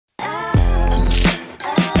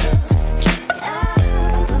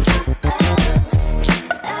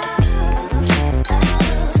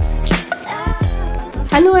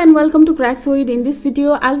welcome to Craxoid. In this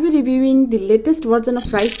video, I'll be reviewing the latest version of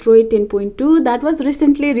riceDroid 10.2 that was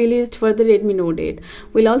recently released for the Redmi Note 8.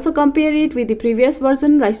 We'll also compare it with the previous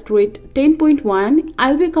version, riceDroid 10.1.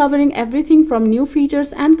 I'll be covering everything from new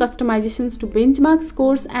features and customizations to benchmark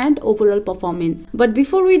scores and overall performance. But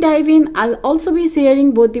before we dive in, I'll also be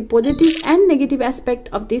sharing both the positive and negative aspect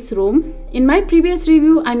of this ROM. In my previous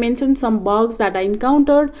review, I mentioned some bugs that I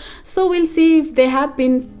encountered, so we'll see if they have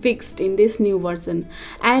been fixed in this new version.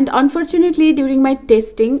 And unfortunately, during my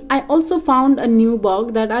testing, I also found a new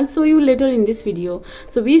bug that I'll show you later in this video.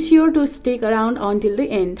 So be sure to stick around until the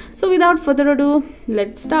end. So without further ado,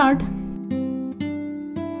 let's start.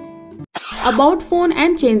 About phone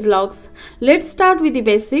and changelog's. Let's start with the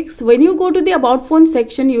basics. When you go to the about phone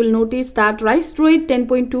section, you will notice that riceDroid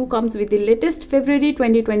 10.2 comes with the latest February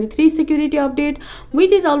 2023 security update,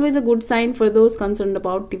 which is always a good sign for those concerned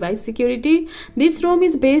about device security. This ROM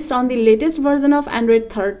is based on the latest version of Android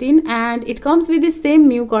 13 and it comes with the same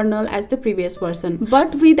MIUI kernel as the previous version,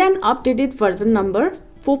 but with an updated version number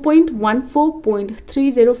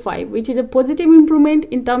 4.14.305, which is a positive improvement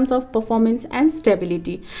in terms of performance and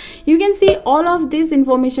stability. You can see all of this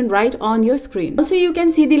information right on your screen. Also, you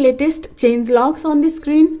can see the latest changelogs on the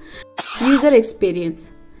screen. User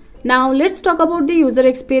experience. Now let's talk about the user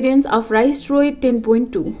experience of riceDroid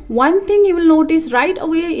 10.2. One thing you will notice right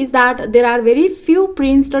away is that there are very few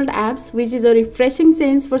pre-installed apps, which is a refreshing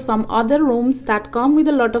change for some other ROMs that come with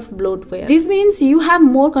a lot of bloatware. This means you have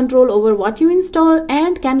more control over what you install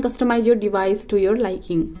and can customize your device to your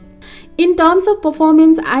liking. In terms of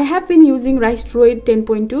performance, I have been using riceDroid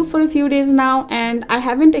 10.2 for a few days now and I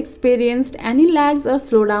haven't experienced any lags or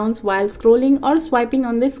slowdowns while scrolling or swiping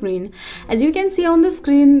on the screen. As you can see on the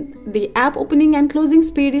screen, the app opening and closing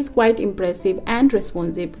speed is quite impressive and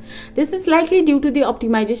responsive. This is likely due to the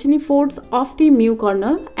optimization efforts of the MIUI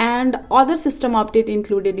kernel and other system update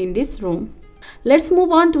included in this ROM. Let's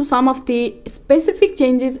move on to some of the specific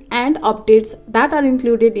changes and updates that are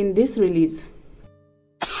included in this release.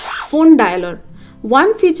 Phone dialer.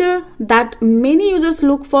 One feature that many users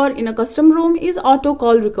look for in a custom ROM is auto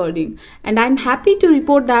call recording, and I'm happy to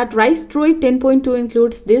report that riceDroid 10.2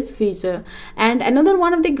 includes this feature. And another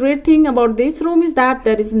one of the great thing about this ROM is that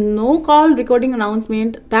there is no call recording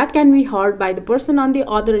announcement that can be heard by the person on the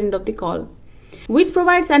other end of the call, which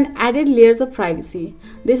provides an added layers of privacy.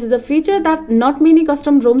 This is a feature that not many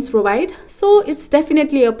custom ROMs provide, so it's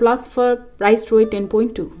definitely a plus for riceDroid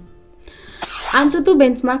 10.2. AnTuTu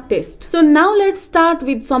benchmark test. So now let's start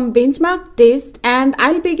with some benchmark test and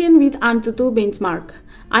I'll begin with AnTuTu benchmark.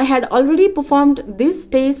 I had already performed this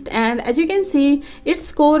test and as you can see its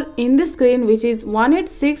score in the screen, which is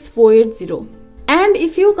 186480. And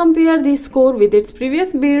if you compare this score with its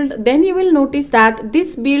previous build, then you will notice that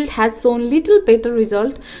this build has shown little better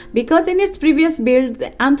result, because in its previous build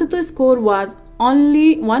the AnTuTu score was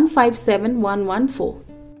only 157114.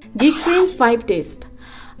 Geekbench 5 test.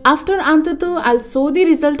 After AnTuTu, I'll show the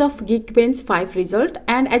result of Geekbench 5 result,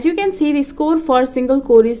 and as you can see the score for single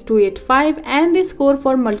core is 285 and the score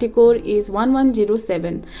for multi-core is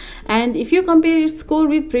 1107. And if you compare its score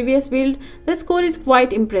with previous build, the score is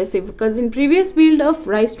quite impressive, because in previous build of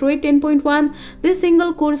riceDroid 10.1, the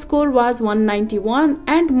single core score was 191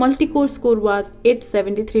 and multi-core score was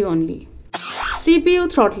 873 only. CPU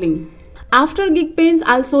throttling. After Geekbench,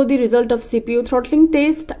 I'll show the result of CPU throttling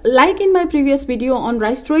test. Like in my previous video on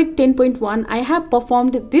riceDroid 10.1, I have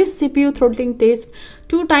performed this CPU throttling test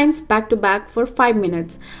 2 times back to back for 5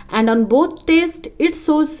 minutes, and on both tests it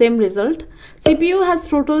shows same result. CPU has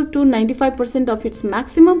throttled to 95% of its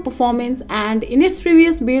maximum performance, and in its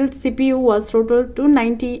previous build CPU was throttled to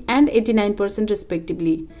 90 and 89%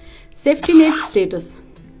 respectively. Safety net status.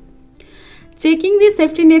 Checking the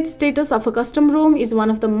safety net status of a custom ROM is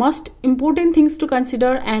one of the most important things to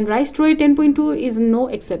consider, and riceDroid 10.2 is no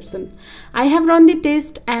exception. I have run the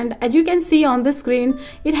test and as you can see on the screen,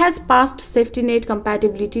 it has passed safety net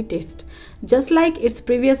compatibility test, just like its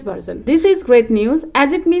previous version. This is great news,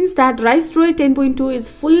 as it means that riceDroid 10.2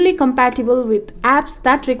 is fully compatible with apps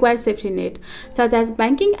that require safety net, such as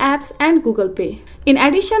banking apps and Google Pay. In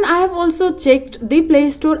addition, I have also checked the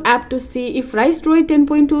Play Store app to see if riceDroid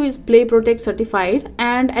 10.2 is Play Protect certified,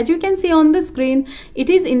 and as you can see on the screen, it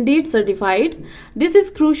is indeed certified. This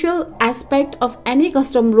is crucial aspect of any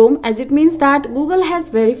custom ROM, as it means that Google has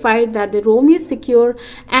verified that the ROM is secure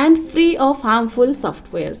and free of harmful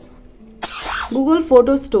softwares. Google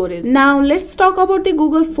Photo Storage. Now let's talk about the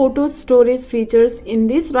Google Photo Storage features in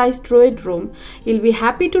this riceDroid ROM. You'll be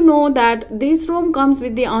happy to know that this ROM comes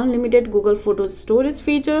with the unlimited Google Photo Storage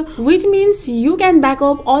feature, which means you can back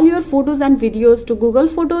up all your photos and videos to Google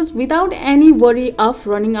Photos without any worry of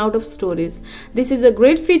running out of storage. This is a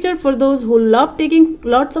great feature for those who love taking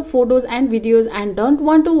lots of photos and videos and don't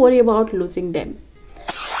want to worry about losing them.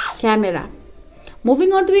 Camera.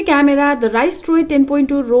 Moving on to the camera, the riceDroid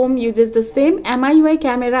 10.2 ROM uses the same MIUI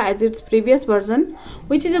camera as its previous version,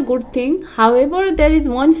 which is a good thing. However, there is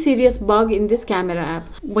one serious bug in this camera app.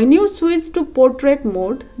 When you switch to portrait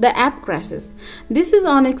mode, the app crashes. This is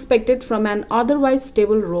unexpected from an otherwise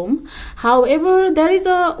stable ROM. However, there is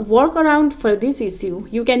a workaround for this issue.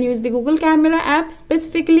 You can use the Google Camera app,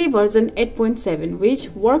 specifically version 8.7, which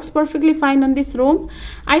works perfectly fine on this ROM.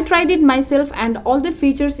 I tried it myself and all the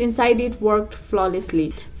features inside it worked flawlessly.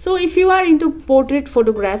 So if you are into portrait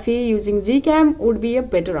photography, using Gcam would be a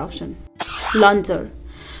better option. Launcher.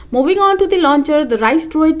 Moving on to the launcher, the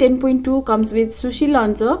riceDroid 10.2 comes with Sushi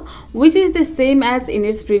Launcher, which is the same as in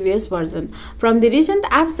its previous version. From the recent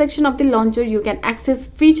apps section of the launcher, you can access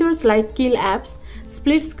features like kill apps,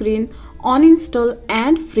 split screen, uninstall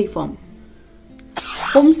and freeform.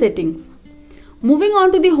 Home settings. Moving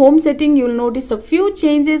on to the home setting, you will notice a few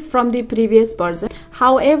changes from the previous version.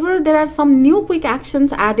 However, there are some new quick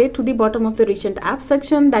actions added to the bottom of the recent app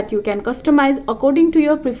section that you can customize according to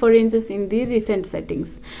your preferences in the recent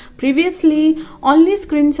settings. Previously, only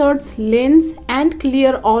screenshots, lens and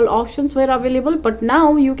clear all options were available, but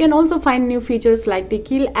now you can also find new features like the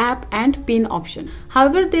kill app and pin option.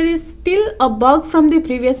 However, there is still a bug from the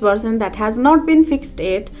previous version that has not been fixed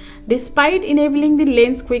yet. Despite enabling the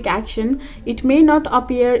lens quick action, it may not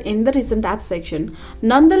appear in the recent app section.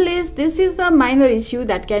 Nonetheless, this is a minor issue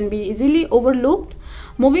that can be easily overlooked.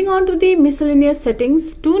 Moving on to the miscellaneous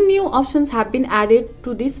settings, two new options have been added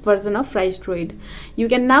to this version of riceDroid. You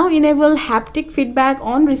can now enable haptic feedback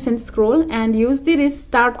on recent scroll and use the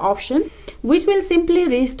restart option, which will simply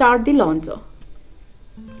restart the launcher.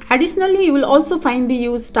 Additionally, you will also find the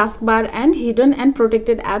use taskbar and hidden and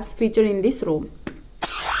protected apps feature in this ROM.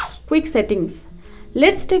 Quick settings.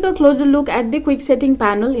 Let's take a closer look at the quick setting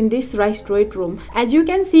panel in this riceDroid ROM. As you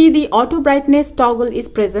can see, the auto brightness toggle is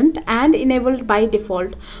present and enabled by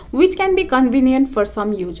default, which can be convenient for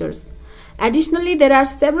some users. Additionally, there are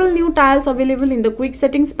several new tiles available in the quick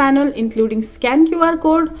settings panel, including scan QR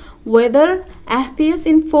code, weather, FPS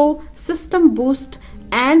info, system boost,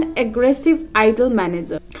 and aggressive idle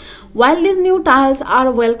manager. While these new tiles are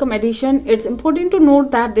a welcome addition, it's important to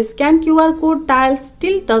note that the scan QR code tile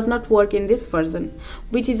still does not work in this version,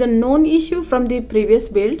 which is a known issue from the previous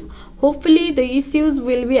build. Hopefully, the issues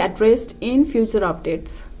will be addressed in future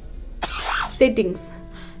updates. Settings.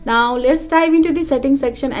 Now let's dive into the settings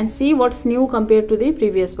section and see what's new compared to the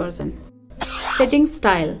previous version. Settings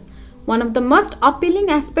style. One of the most appealing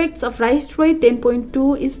aspects of riceDroid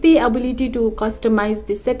 10.2 is the ability to customize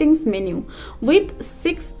the settings menu. With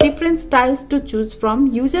 6 different styles to choose from,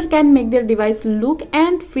 user can make their device look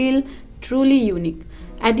and feel truly unique.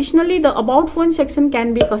 Additionally, the About Phone section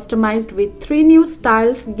can be customized with 3 new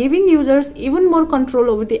styles, giving users even more control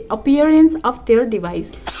over the appearance of their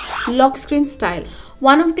device. Lock screen style.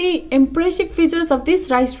 One of the impressive features of this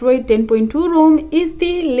riceDroid 10.2 ROM is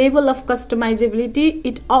the level of customizability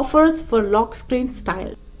it offers for lock screen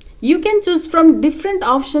style. You can choose from different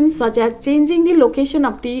options such as changing the location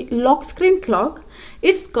of the lock screen clock,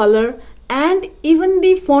 its color, and even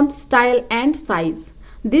the font style and size.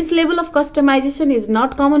 This level of customization is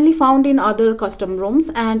not commonly found in other custom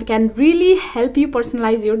ROMs and can really help you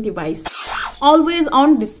personalize your device. Always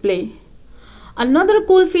on display. Another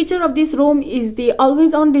cool feature of this ROM is the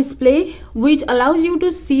always on display, which allows you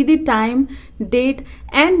to see the time, date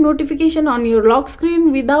and notification on your lock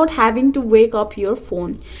screen without having to wake up your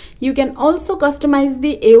phone. You can also customize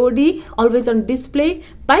the AOD, always on display,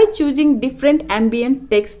 by choosing different ambient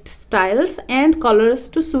text styles and colors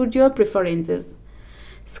to suit your preferences.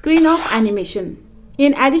 Screen off animation.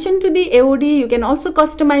 In addition to the AOD, you can also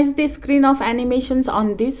customize the screen off animations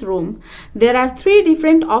on this ROM. There are 3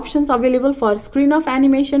 different options available for screen off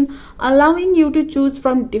animation, allowing you to choose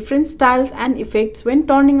from different styles and effects when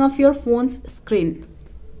turning off your phone's screen.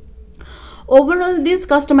 Overall, these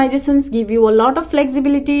customizations give you a lot of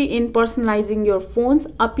flexibility in personalizing your phone's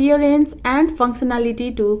appearance and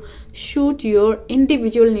functionality to suit your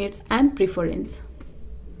individual needs and preference.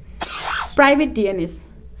 Private DNS.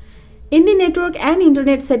 In the network and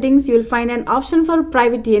internet settings, you will find an option for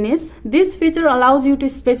private DNS. This feature allows you to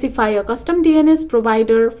specify a custom DNS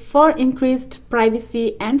provider for increased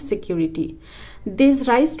privacy and security. This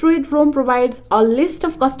riceDroid ROM provides a list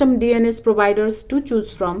of custom DNS providers to choose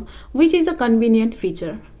from, which is a convenient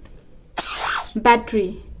feature.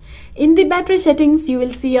 Battery. In the battery settings, you will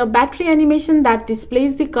see a battery animation that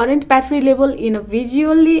displays the current battery level in a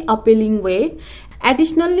visually appealing way.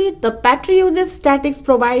 Additionally, the battery usage statistics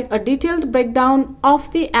provide a detailed breakdown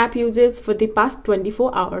of the app uses for the past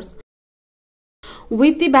 24 hours.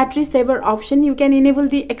 With the battery saver option, you can enable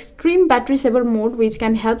the extreme battery saver mode, which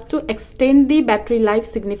can help to extend the battery life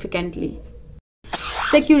significantly.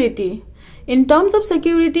 Security. In terms of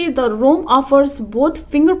security, the ROM offers both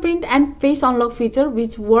fingerprint and face unlock feature,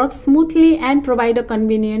 which works smoothly and provide a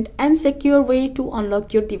convenient and secure way to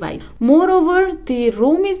unlock your device. Moreover, the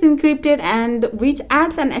ROM is encrypted, and which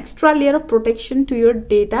adds an extra layer of protection to your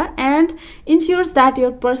data and ensures that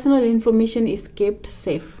your personal information is kept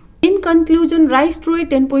safe. In conclusion, riceDroid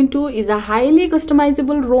 10.2 is a highly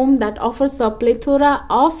customizable ROM that offers a plethora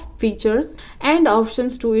of features and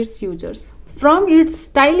options to its users. From its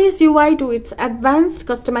stylish UI to its advanced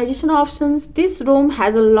customization options, this ROM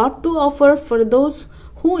has a lot to offer for those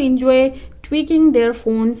who enjoy tweaking their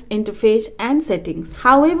phone's interface and settings.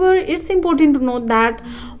 However, it's important to note that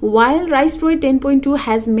while riceDroid 10.2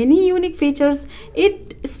 has many unique features,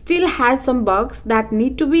 it still has some bugs that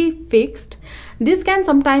need to be fixed. This can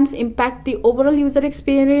sometimes impact the overall user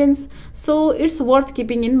experience, so it's worth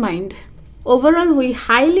keeping in mind. Overall, we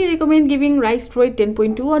highly recommend giving riceDroid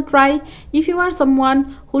 10.2 a try. If you are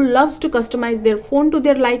someone who loves to customize their phone to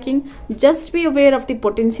their liking, just be aware of the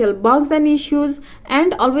potential bugs and issues,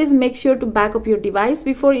 and always make sure to back up your device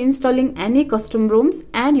before installing any custom ROMs,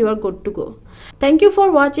 and you are good to go. Thank you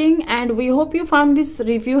for watching, and we hope you found this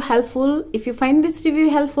review helpful. If you find this review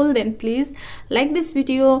helpful, then please like this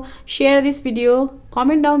video, share this video,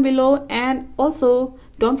 comment down below, and also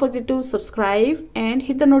don't forget to subscribe and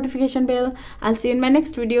hit the notification bell. I'll see you in my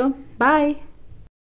next video. Bye.